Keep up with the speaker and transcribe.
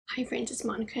Hi friends, it's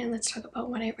Monica and let's talk about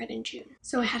what I read in June.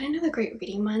 So I had another great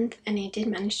reading month and I did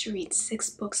manage to read 6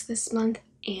 books this month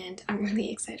and I'm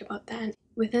really excited about that.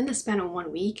 Within the span of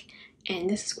 1 week, and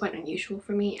this is quite unusual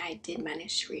for me, I did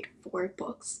manage to read 4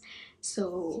 books.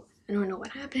 So I don't know what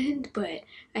happened, but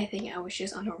I think I was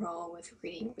just on a roll with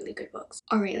reading really good books.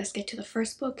 Alright, let's get to the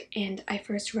first book, and I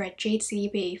first read Jade City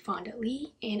by Fonda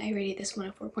and I rated this one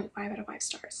a 4.5 out of 5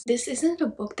 stars. This isn't a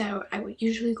book that I would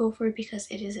usually go for because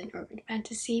it is an urban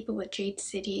fantasy, but with Jade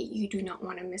City, you do not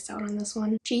want to miss out on this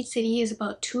one. Jade City is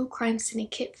about 2 crime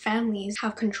syndicate families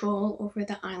have control over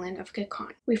the island of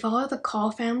Kekon. We follow the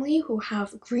Call family who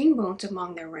have green bones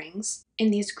among their ranks,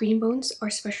 and these green bones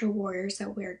are special warriors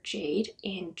that wear jade,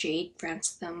 and jade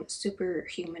grants them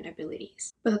superhuman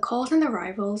abilities. But the Calls and the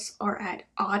rivals are at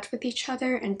odds with each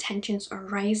other and tensions are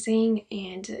rising,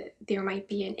 and there might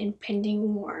be an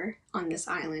impending war on this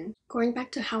island. Going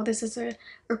back to how this is a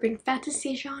urban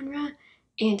fantasy genre,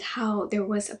 and how there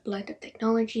was a blend of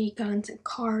technology, guns, and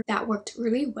cars that worked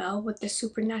really well with the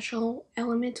supernatural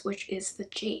element, which is the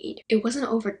jade. It wasn't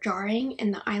overjarring,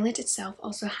 and the island itself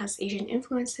also has Asian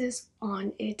influences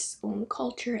on its own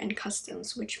culture and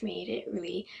customs, which made it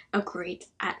really a great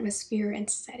atmosphere and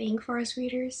setting for us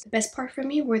readers. The best part for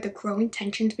me were the growing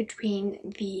tensions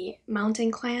between the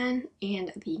Mountain Clan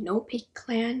and the No Peak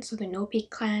Clan. So the No Peak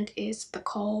Clan is the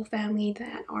Call family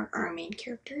that are our main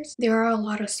characters. There are a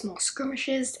lot of small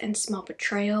skirmishes and small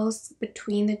betrayals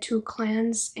between the 2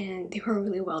 clans, and they were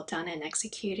really well done and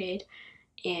executed,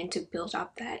 and to build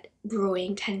up that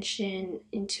growing tension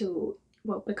into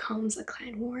what becomes a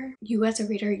clan war. You as a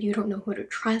reader, you don't know who to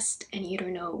trust and you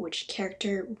don't know which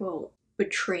character will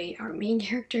betray our main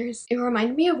characters. It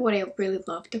reminded me of what I really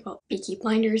loved about Peaky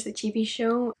Blinders, the TV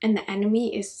show, and the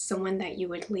enemy is someone that you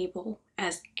would label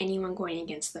as anyone going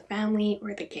against the family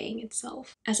or the gang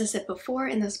itself. As I said before,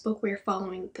 in this book we're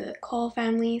following the Call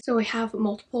family, so we have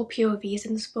multiple POVs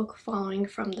in this book, following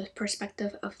from the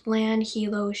perspective of Lan,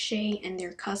 Hilo, Shay, and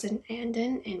their cousin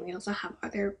Andon, and we also have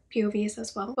other POVs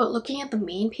as well. But looking at the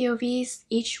main POVs,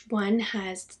 each one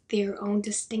has their own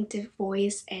distinctive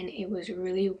voice, and it was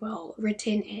really well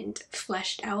written and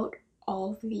fleshed out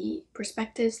all the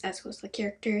perspectives as well as the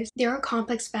characters. There are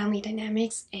complex family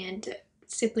dynamics and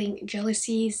sibling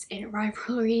jealousies and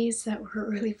rivalries that were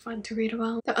really fun to read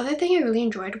about. The other thing I really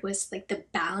enjoyed was like the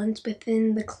balance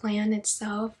within the clan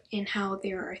itself, and how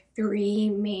there are 3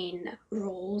 main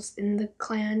roles in the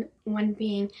clan, one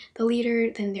being the leader,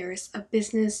 then there's a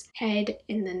business head,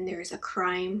 and then there's a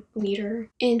crime leader.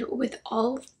 And with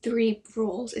all 3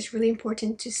 roles, it's really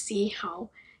important to see how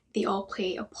they all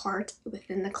play a part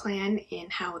within the clan and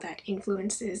how that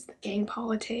influences the gang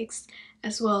politics,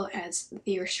 as well as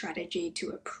their strategy to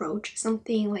approach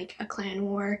something like a clan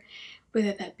war,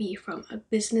 whether that be from a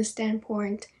business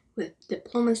standpoint with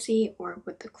diplomacy or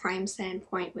with the crime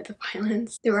standpoint with the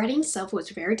violence. The writing itself was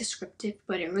very descriptive,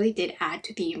 but it really did add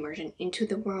to the immersion into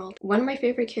the world. One of my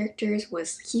favorite characters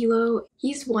was Hilo.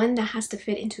 He's one that has to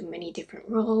fit into many different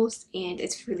roles, and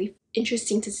it's really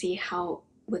interesting to see how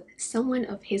with someone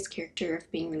of his character of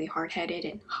being really hard-headed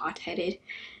and hot-headed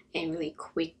and really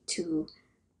quick to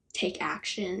take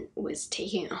action, was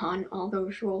taking on all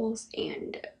those roles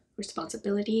and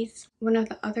responsibilities. One of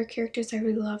the other characters I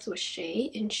really loved was Shay,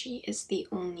 and she is the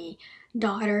only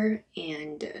daughter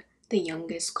and the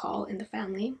youngest Call in the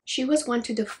family. She was one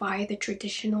to defy the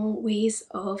traditional ways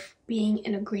of being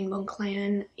in a Greenbone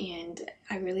clan, and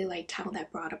I really liked how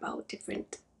that brought about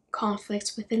different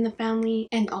conflicts within the family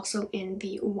and also in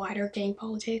the wider gang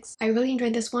politics. I really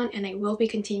enjoyed this one and I will be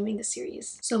continuing the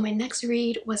series. So my next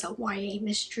read was a YA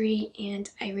mystery, and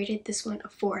I rated this one a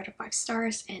 4 out of 5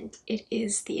 stars, and it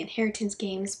is The Inheritance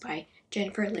Games by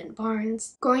Jennifer Lynn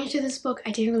Barnes. Going into this book,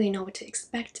 I didn't really know what to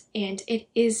expect, and it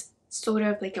is sort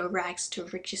of like a rags to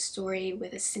riches story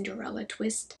with a Cinderella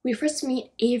twist. We first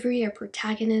meet Avery, our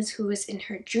protagonist, who is in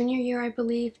her junior year, I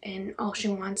believe, and all she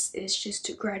wants is just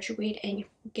to graduate and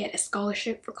get a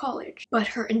scholarship for college. But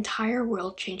her entire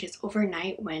world changes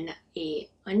overnight when a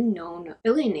unknown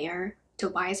billionaire,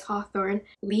 Tobias Hawthorne,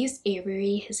 leaves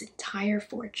Avery his entire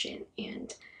fortune,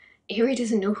 and Avery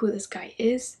doesn't know who this guy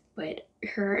is, but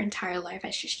her entire life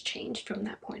has just changed from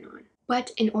that point on.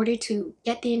 But in order to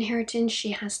get the inheritance,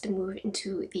 she has to move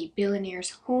into the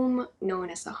billionaire's home known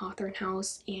as the Hawthorne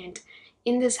house, and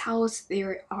in this house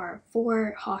there are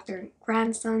 4 Hawthorne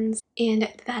grandsons,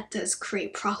 and that does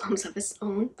create problems of its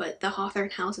own. But the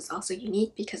Hawthorne house is also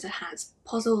unique because it has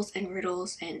puzzles and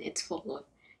riddles, and it's full of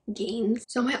gains.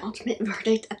 So my ultimate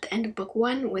verdict at the end of book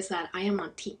 1 was that I am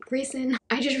on Team Grayson.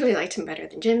 I just really liked him better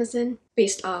than Jameson,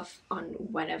 based off on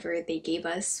whatever they gave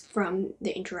us from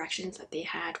the interactions that they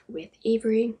had with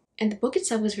Avery. And the book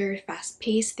itself was very fast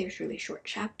paced, there's really short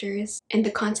chapters, and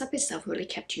the concept itself really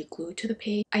kept you glued to the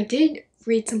page. I did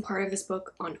read some part of this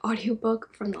book on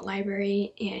audiobook from the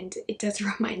library, and it does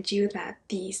remind you that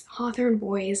these Hawthorne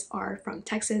boys are from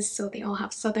Texas, so they all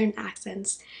have southern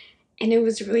accents. And it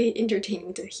was really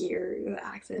entertaining to hear the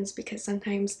accents because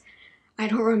sometimes I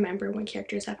don't remember when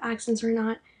characters have accents or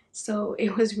not. So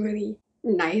it was really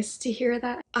nice to hear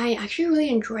that. I actually really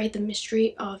enjoyed the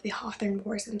mystery of the Hawthorne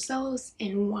boys themselves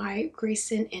and why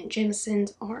Grayson and Jameson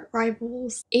are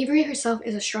rivals. Avery herself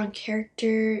is a strong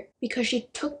character because she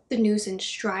took the news in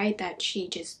stride that she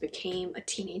just became a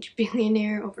teenage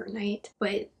billionaire overnight,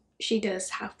 but she does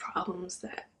have problems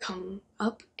that come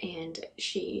up and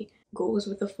she goes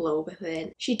with the flow with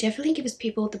it. She definitely gives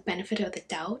people the benefit of the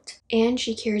doubt, and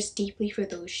she cares deeply for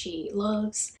those she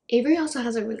loves. Avery also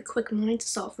has a really quick mind to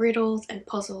solve riddles and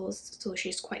puzzles, so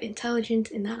she's quite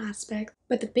intelligent in that aspect.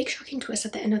 But the big shocking twist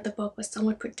at the end of the book was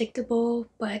somewhat predictable,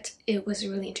 but it was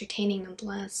really entertaining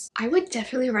nonetheless. I would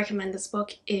definitely recommend this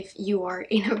book if you are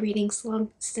in a reading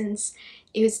slump, since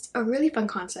it was a really fun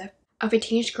concept of a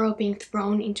teenage girl being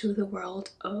thrown into the world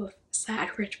of sad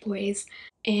rich boys,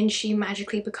 and she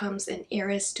magically becomes an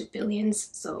heiress to billions.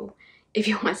 So if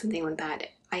you want something like that,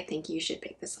 I think you should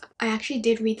pick this up. I actually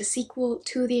did read the sequel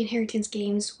to the Inheritance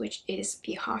games, which is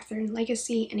the Hawthorne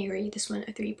Legacy, and I rated this one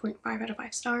a 3.5 out of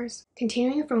 5 stars.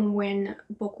 Continuing from when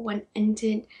book 1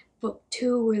 ended, book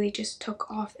 2 really just took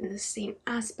off in the same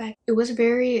aspect. It was a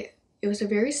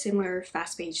very similar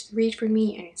fast-paced read for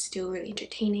me, and it's still really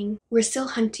entertaining. We're still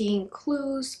hunting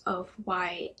clues of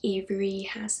why Avery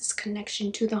has this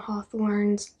connection to the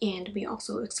Hawthorns, and we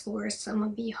also explore some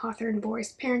of the Hawthorne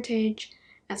boys' parentage,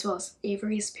 as well as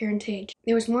Avery's parentage.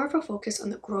 There was more of a focus on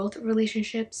the growth of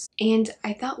relationships, and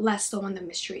I thought less so on the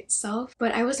mystery itself,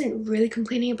 but I wasn't really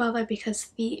complaining about that because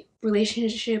the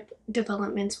relationship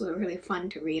developments were really fun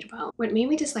to read about. What made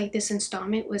me dislike this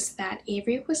installment was that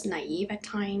Avery was naive at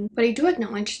times, but I do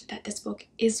acknowledge that this book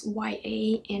is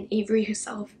YA, and Avery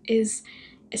herself is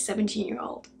a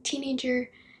 17-year-old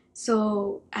teenager,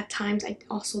 so at times I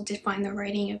also did find the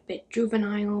writing a bit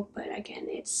juvenile, but again,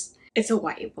 it's a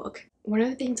YA book. One of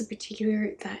the things in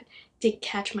particular that did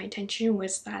catch my attention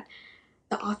was that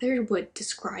the author would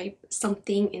describe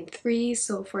something in threes.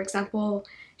 So for example,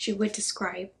 she would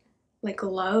describe like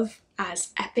love as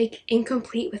epic,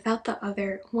 incomplete without the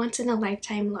other, once in a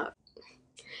lifetime love.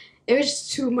 It was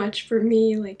too much for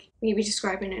me, like maybe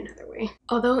describe it another way.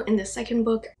 Although in the second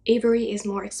book, Avery is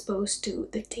more exposed to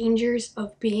the dangers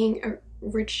of being a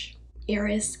rich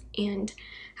heiress and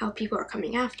how people are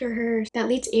coming after her. That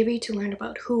leads Avery to learn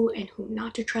about who and who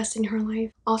not to trust in her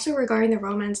life. Also regarding the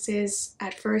romances,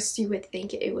 at first you would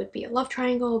think it would be a love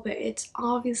triangle, but it's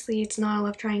not a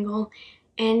love triangle.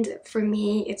 And for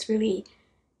me, it's really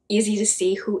easy to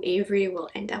see who Avery will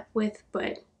end up with,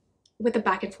 but with the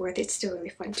back and forth, it's still really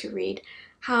fun to read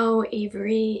how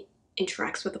Avery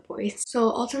interacts with the boys. So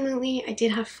ultimately, I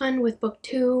did have fun with book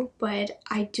 2, but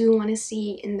I do want to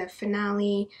see in the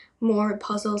finale more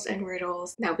puzzles and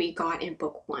riddles that we got in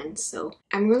book 1. So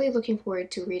I'm really looking forward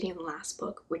to reading the last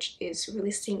book, which is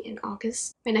releasing in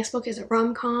August. My next book is a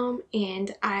rom-com,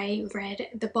 and I read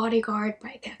The Bodyguard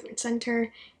by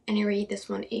Katherine, and I rated this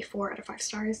one a 4 out of 5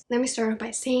 stars. Let me start off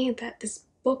by saying that this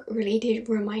book really did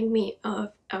remind me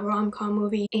of a rom-com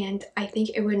movie, and I think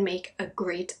it would make a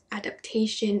great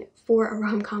adaptation for a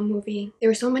rom-com movie. There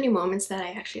were so many moments that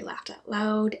I actually laughed out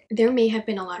loud. There may have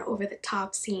been a lot of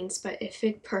over-the-top scenes, but it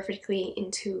fit perfectly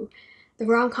into the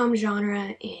rom-com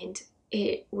genre, and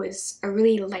it was a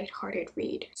really light-hearted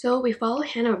read. So we follow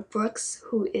Hannah Brooks,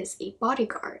 who is a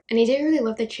bodyguard, and I did really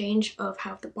love the change of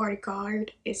how the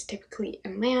bodyguard is typically a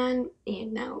man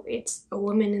and now it's a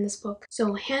woman in this book.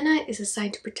 So Hannah is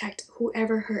assigned to protect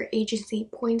whoever her agency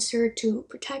points her to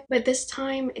protect, but this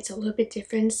time it's a little bit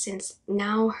different since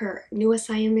now her new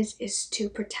assignment is to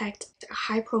protect a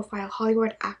high-profile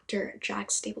Hollywood actor Jack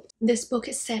Stapleton. This book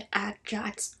is set at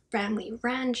Jack's family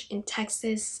ranch in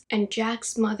Texas, and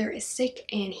Jack's mother is sick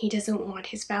and he doesn't want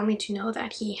his family to know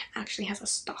that he actually has a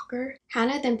stalker.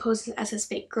 Hannah then poses as his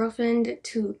fake girlfriend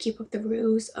to keep up the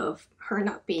ruse of her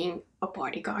not being a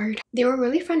bodyguard. There were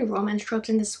really fun romance tropes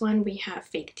in this one. We have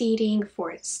fake dating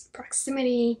for its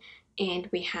proximity, and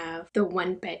we have the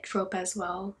one bed trope as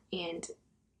well, and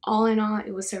all in all,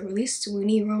 it was a really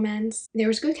swoony romance. There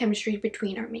was good chemistry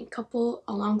between our main couple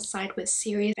alongside with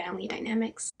serious family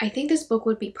dynamics. I think this book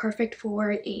would be perfect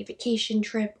for a vacation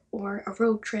trip or a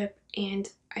road trip, and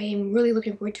I am really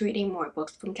looking forward to reading more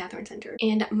books from Katherine Center.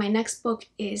 And my next book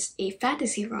is a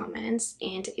fantasy romance,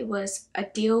 and it was A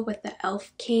Deal with the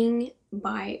Elf King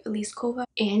by Elise Kova,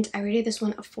 and I rated this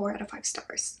one a 4 out of 5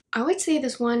 stars. I would say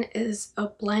this one is a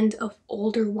blend of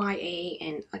older YA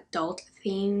and adult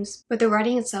themes, but the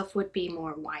writing itself would be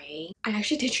more YA. I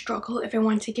actually did struggle if I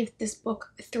wanted to give this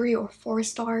book 3 or 4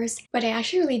 stars, but I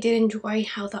actually really did enjoy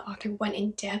how the author went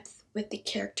in depth with the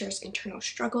characters' internal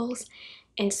struggles,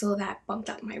 and so that bumped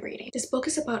up my rating. This book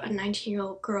is about a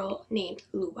 19-year-old girl named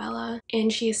Luella,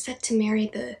 and she is set to marry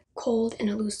the cold and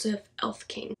elusive Elf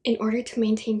King in order to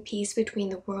maintain peace between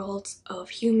the worlds of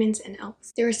humans and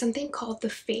elves. There is something called the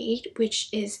Fade, which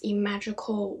is a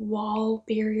magical wall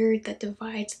barrier that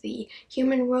divides the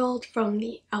human world from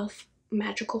the elf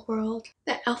magical world.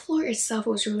 The elf lore itself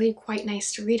was really quite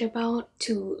nice to read about,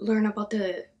 to learn about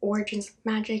the origins of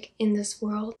magic in this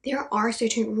world. There are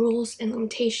certain rules and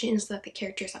limitations that the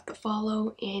characters have to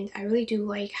follow, and I really do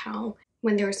like how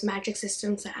when there's magic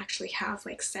systems that actually have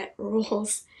like set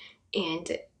rules, and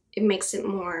it makes it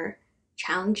more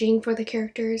challenging for the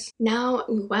characters. Now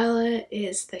Luella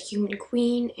is the human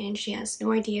queen, and she has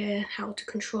no idea how to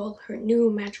control her new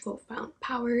magical found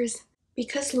powers.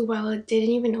 Because Luella didn't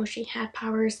even know she had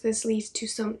powers, this leads to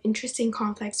some interesting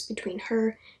conflicts between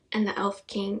her and the Elf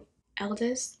King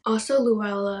Eldest. Also,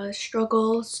 Luella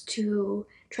struggles to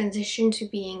transition to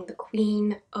being the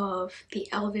queen of the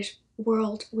Elvish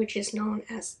world, which is known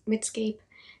as Midscape,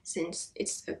 since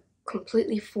it's a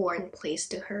completely foreign place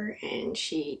to her and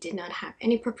she did not have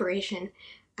any preparation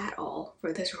at all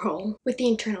for this role. With the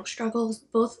internal struggles,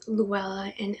 both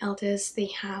Luella and Eldest, they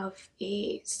have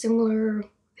a similar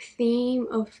theme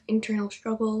of internal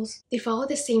struggles. They follow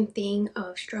the same thing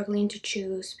of struggling to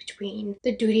choose between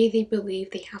the duty they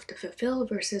believe they have to fulfill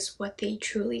versus what they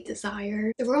truly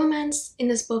desire. The romance in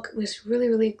this book was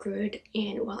really good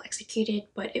and well executed,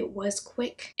 but it was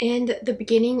quick, and the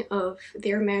beginning of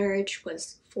their marriage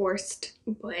was forced,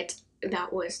 but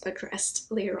that was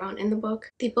addressed later on in the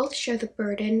book. They both share the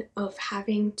burden of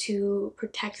having to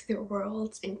protect their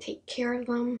worlds and take care of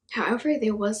them. However,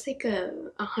 there was like a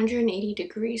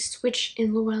 180-degree switch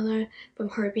in Luella from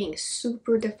her being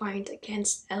super defiant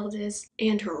against Eldest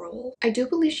and her role. I do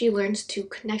believe she learns to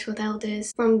connect with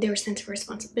Eldest from their sense of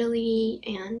responsibility,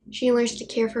 and she learns to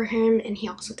care for him, and he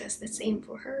also does the same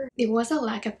for her. There was a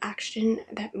lack of action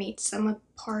that made some of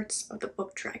parts of the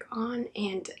book drag on,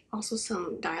 and also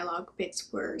some dialogue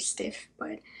bits were stiff,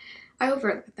 but I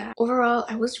overlooked that. Overall,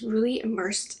 I was really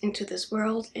immersed into this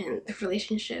world and the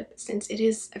relationship since it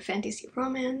is a fantasy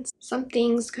romance. Some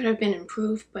things could have been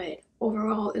improved, but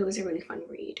overall it was a really fun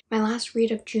read. My last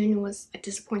read of June was a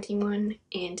disappointing one,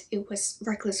 and it was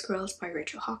Reckless Girls by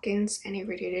Rachel Hawkins, and I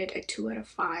rated it a 2 out of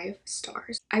 5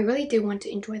 stars. I really did want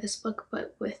to enjoy this book,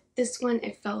 but with this one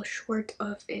it fell short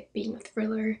of it being a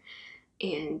thriller,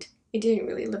 and it didn't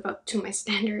really live up to my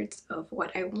standards of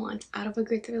what I want out of a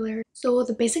good thriller. So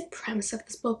the basic premise of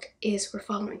this book is we're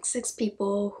following 6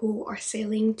 people who are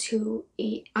sailing to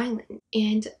an island,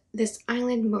 and this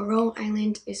island, Moreau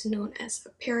Island, is known as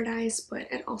a paradise,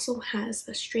 but it also has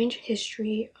a strange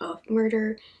history of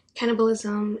murder,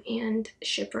 cannibalism, and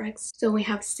shipwrecks. So we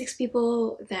have 6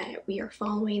 people that we are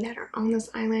following that are on this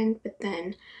island, but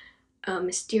then a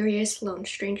mysterious lone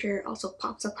stranger also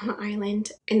pops up on the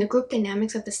island, and the group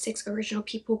dynamics of the 6 original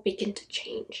people begin to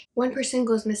change. One person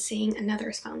goes missing,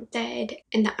 another is found dead,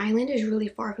 and the island is really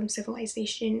far from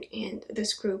civilization, and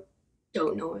this group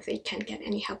don't know if they can get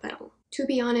any help at all. To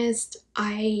be honest,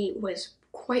 I was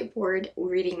quite bored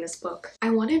reading this book. I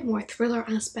wanted more thriller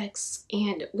aspects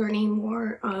and learning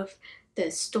more of the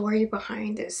story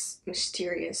behind this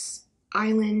mysterious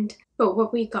island, but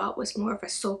what we got was more of a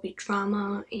soapy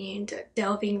drama and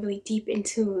delving really deep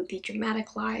into the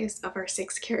dramatic lives of our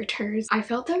 6 characters. I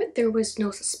felt that there was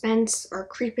no suspense or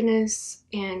creepiness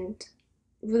and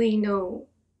really no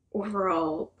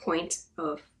overall point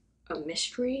of a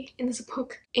mystery in this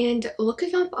book. And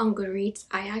looking up on Goodreads,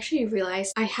 I actually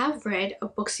realized I have read a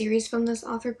book series from this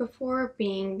author before,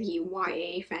 being the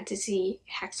YA fantasy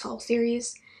Hex Hall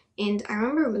series, and I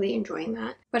remember really enjoying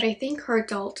that. But I think her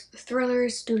adult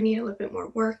thrillers do need a little bit more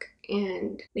work,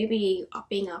 and maybe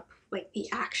upping up like the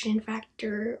action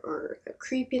factor or the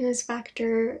creepiness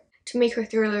factor to make her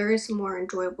thrillers more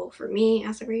enjoyable for me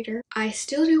as a reader. I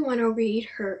still do want to read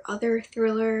her other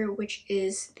thriller, which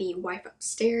is The Wife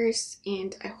Upstairs,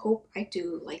 and I hope I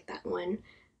do like that one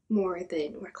more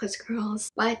than Reckless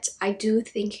Girls. But I do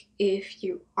think if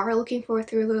you are looking for a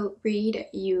thriller read,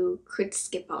 you could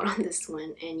skip out on this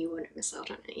one and you wouldn't miss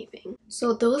out on anything.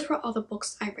 So those were all the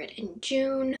books I read in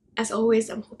June. As always,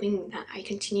 I'm hoping that I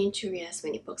continue to read as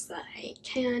many books that I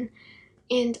can,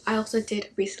 And I also did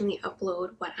recently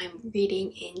upload what I'm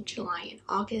reading in July and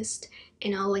August,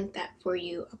 and I'll link that for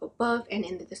you up above and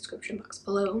in the description box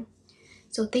below.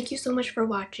 So thank you so much for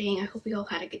watching. I hope you all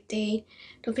had a good day.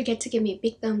 Don't forget to give me a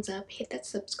big thumbs up, hit that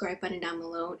subscribe button down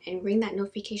below, and ring that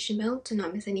notification bell to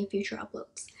not miss any future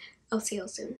uploads. I'll see you all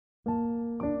soon.